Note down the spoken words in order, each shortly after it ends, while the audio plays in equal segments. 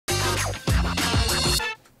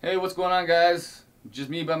Hey, what's going on, guys? Just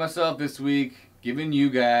me by myself this week, giving you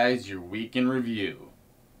guys your week in review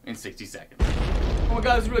in 60 seconds. Oh my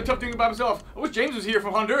god, this is really tough doing it by myself. I wish James was here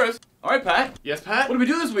from Honduras. Alright, Pat. Yes, Pat? What did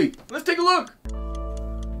we do this week? Let's take a look.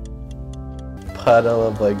 Puddle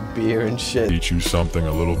of like beer and shit. Teach you something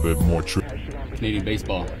a little bit more true. Canadian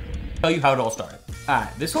baseball. Tell you how it all started.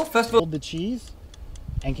 Alright, this whole festival. Hold the cheese,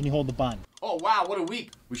 and can you hold the bun? Oh wow, what a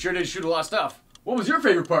week. We sure did shoot a lot of stuff. What was your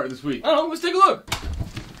favorite part of this week? I don't know, let's take a look.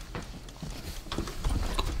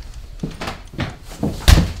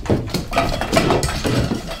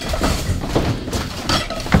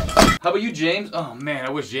 How about you, James? Oh man, I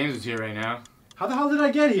wish James was here right now. How the hell did I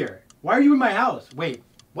get here? Why are you in my house? Wait,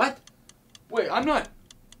 what? Wait, I'm not...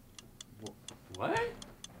 What?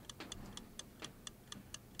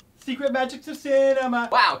 Secret magics of cinema.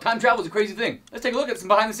 Wow, time travel is a crazy thing. Let's take a look at some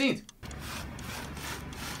behind the scenes.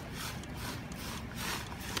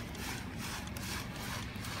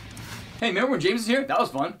 Hey, remember when James was here? That was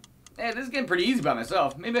fun. Hey, this is getting pretty easy by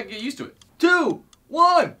myself. Maybe I can get used to it. 2,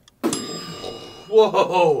 1!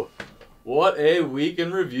 Whoa! What a week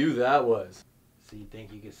in review that was. So you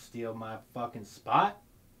think you could steal my fucking spot?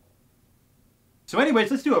 So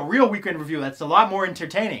anyways, let's do a real weekend review that's a lot more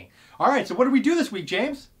entertaining. Alright, so what did we do this week,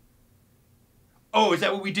 James? Oh, is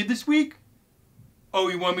that what we did this week? Oh,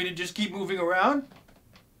 you want me to just keep moving around?